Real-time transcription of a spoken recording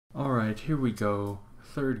Alright, here we go.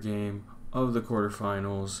 Third game of the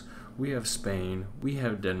quarterfinals. We have Spain. We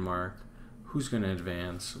have Denmark. Who's going to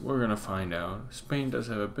advance? We're going to find out. Spain does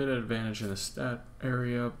have a bit of advantage in the stat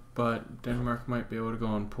area, but Denmark might be able to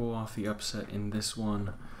go and pull off the upset in this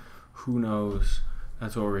one. Who knows?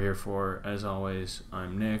 That's what we're here for. As always,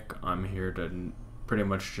 I'm Nick. I'm here to pretty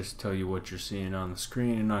much just tell you what you're seeing on the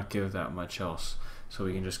screen and not give that much else, so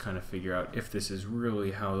we can just kind of figure out if this is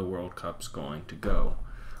really how the World Cup's going to go.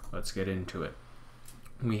 Let's get into it.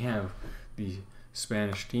 We have the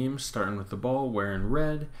Spanish team starting with the ball wearing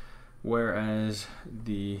red, whereas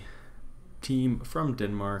the team from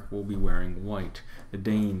Denmark will be wearing white. The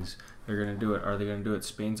Danes, they're going to do it. Are they going to do it?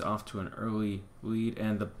 Spain's off to an early lead,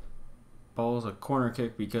 and the ball's a corner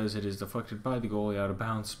kick because it is deflected by the goalie out of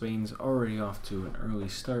bounds. Spain's already off to an early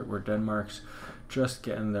start, where Denmark's just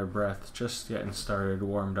getting their breath, just getting started,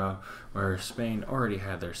 warmed up, where Spain already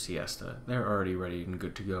had their siesta. They're already ready and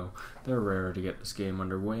good to go. They're ready to get this game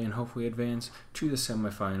underway and hopefully advance to the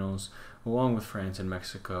semifinals along with France and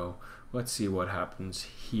Mexico. Let's see what happens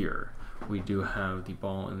here. We do have the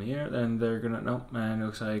ball in the air, and they're gonna, nope, man, it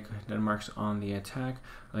looks like Denmark's on the attack.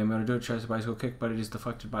 They're gonna do it, tries a bicycle kick, but it is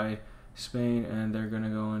deflected by Spain, and they're gonna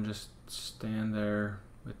go and just stand there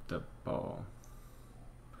with the ball.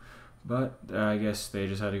 But I guess they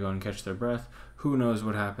just had to go and catch their breath. Who knows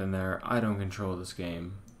what happened there? I don't control this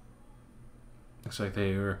game. Looks like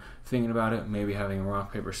they were thinking about it, maybe having a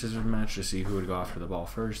rock, paper, scissors match to see who would go after the ball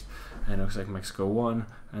first. And it looks like Mexico won,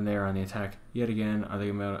 and they are on the attack yet again. Are they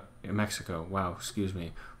about Mexico? Wow, excuse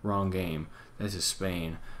me, wrong game. This is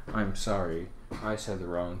Spain. I'm sorry, I said the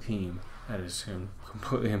wrong team. That is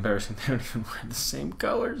completely embarrassing. They don't even wear the same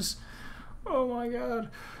colors. Oh my god.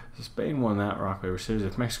 Spain won that rock, paper, scissors.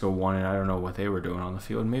 If Mexico won it, I don't know what they were doing on the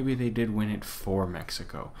field. Maybe they did win it for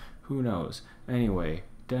Mexico. Who knows? Anyway,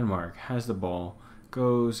 Denmark has the ball,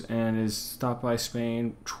 goes and is stopped by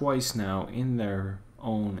Spain twice now in their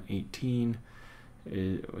own 18.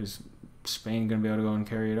 Is Spain going to be able to go and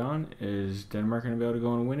carry it on? Is Denmark going to be able to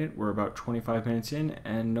go and win it? We're about 25 minutes in,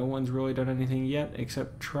 and no one's really done anything yet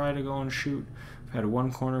except try to go and shoot. We've had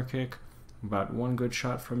one corner kick, about one good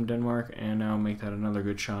shot from Denmark, and now make that another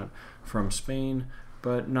good shot from Spain,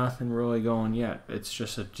 but nothing really going yet. It's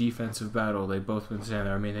just a defensive battle. They both been standing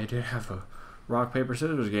there. I mean, they did have a rock, paper,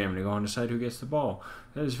 scissors game to go and decide who gets the ball.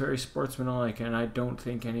 That is very sportsmanlike, and I don't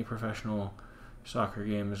think any professional soccer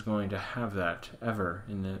game is going to have that ever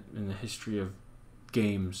in the history of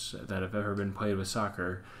games that have ever been played with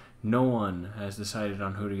soccer. No one has decided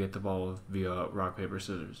on who to get the ball via rock, paper,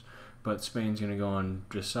 scissors. But Spain's going to go and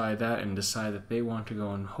decide that, and decide that they want to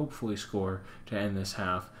go and hopefully score to end this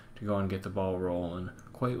half, to go and get the ball rolling,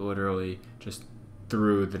 quite literally just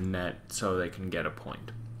through the net so they can get a point.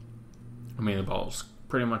 I mean, the ball's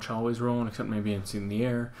pretty much always rolling, except maybe it's in the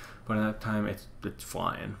air, but at that time it's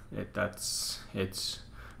flying. That's its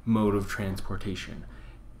mode of transportation,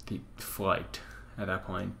 the flight at that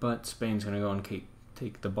point. But Spain's going to go and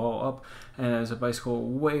take the ball up, and as a bicycle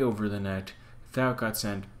way over the net, that got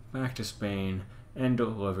sent back to Spain and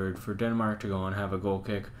delivered for Denmark to go and have a goal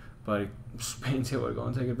kick, but Spain's able to go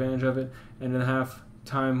and take advantage of it, and in the half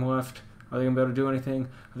time left, are they going to be able to do anything?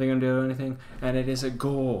 Are they going to do anything? And it is a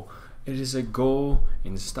goal. It is a goal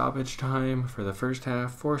in stoppage time for the first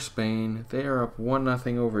half for Spain. They are up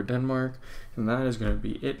 1-0 over Denmark, and that is going to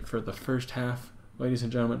be it for the first half. Ladies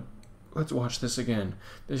and gentlemen, let's watch this again.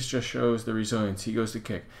 This just shows the resilience. He goes to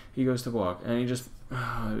kick, he goes to block, and he just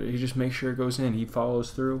makes sure it goes in. He follows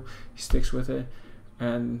through, he sticks with it,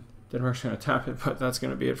 and Denmark's going to tap it, but that's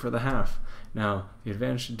going to be it for the half. Now, the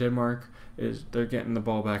advantage to Denmark is they're getting the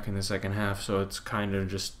ball back in the second half, so it's kind of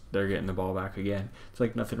just they're getting the ball back again. It's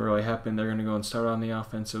like nothing really happened. They're going to go and start on the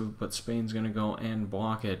offensive, but Spain's going to go and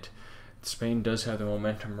block it. Spain does have the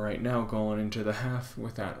momentum right now going into the half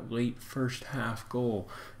with that late first half goal.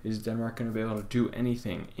 Is Denmark going to be able to do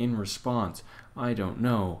anything in response? I don't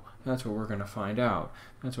know. That's what we're going to find out.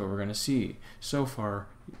 That's what we're going to see. So far,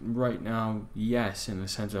 right now, yes, in the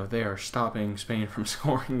sense of they are stopping Spain from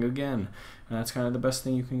scoring again. And that's kind of the best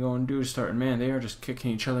thing you can go and do to start. And man, they are just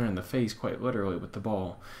kicking each other in the face quite literally with the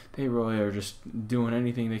ball. They really are just doing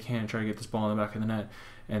anything they can to try to get this ball in the back of the net.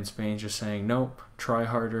 And Spain's just saying, nope, try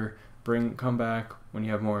harder. Come back when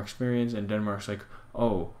you have more experience. And Denmark's like,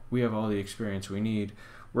 oh, we have all the experience we need.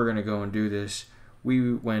 We're going to go and do this.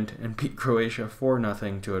 We went and beat Croatia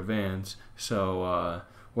 4-0 to advance. So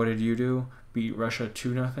what did you do? Beat Russia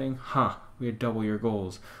 2-0? Huh, we had double your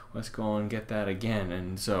goals. Let's go and get that again.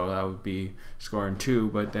 And so that would be scoring 2,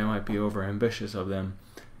 but they might be over ambitious of them.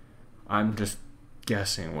 I'm just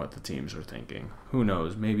guessing what the teams are thinking. Who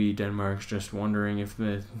knows? Maybe Denmark's just wondering if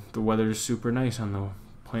the weather's super nice on the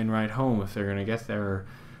plane ride home if they're going to get there,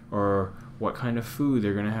 or what kind of food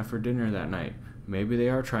they're going to have for dinner that night. Maybe they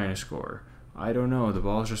are trying to score. I don't know. The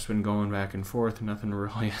ball's just been going back and forth. Nothing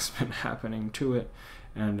really has been happening to it.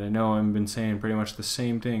 And I know I've been saying pretty much the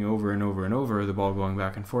same thing over and over and over, the ball going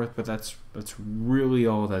back and forth, but that's really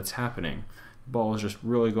all that's happening. The ball is just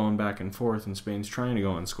really going back and forth, and Spain's trying to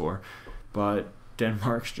go and score, but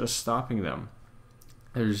Denmark's just stopping them.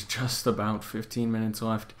 There's just about 15 minutes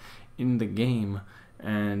left in the game,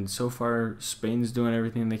 and so far Spain's doing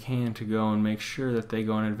everything they can to go and make sure that they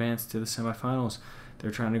go and advance to the semifinals.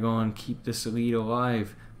 They're trying to go and keep this lead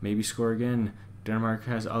alive, maybe score again. Denmark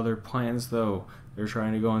has other plans though. They're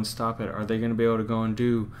trying to go and stop it. Are they going to be able to go and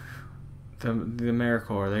do the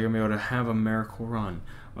miracle? Are they going to be able to have a miracle run?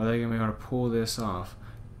 Are they going to be able to pull this off,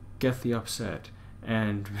 get the upset,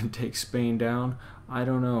 and take Spain down? I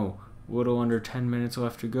don't know. Little under 10 minutes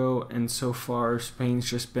left to go, and so far Spain's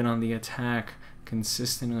just been on the attack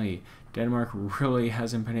consistently. Denmark really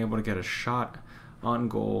hasn't been able to get a shot on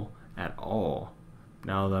goal at all.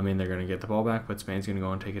 Now, I mean, they're going to get the ball back, but Spain's going to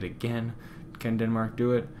go and take it again. Can Denmark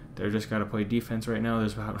do it? They're just got to play defense right now.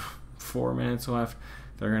 There's about 4 minutes left.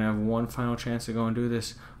 They're going to have one final chance to go and do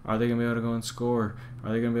this. Are they going to be able to go and score?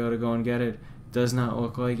 Are they going to be able to go and get it? Does not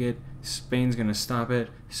look like it. Spain's going to stop it.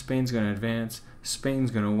 Spain's going to advance.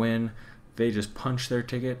 Spain's going to win. They just punched their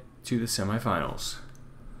ticket to the semifinals.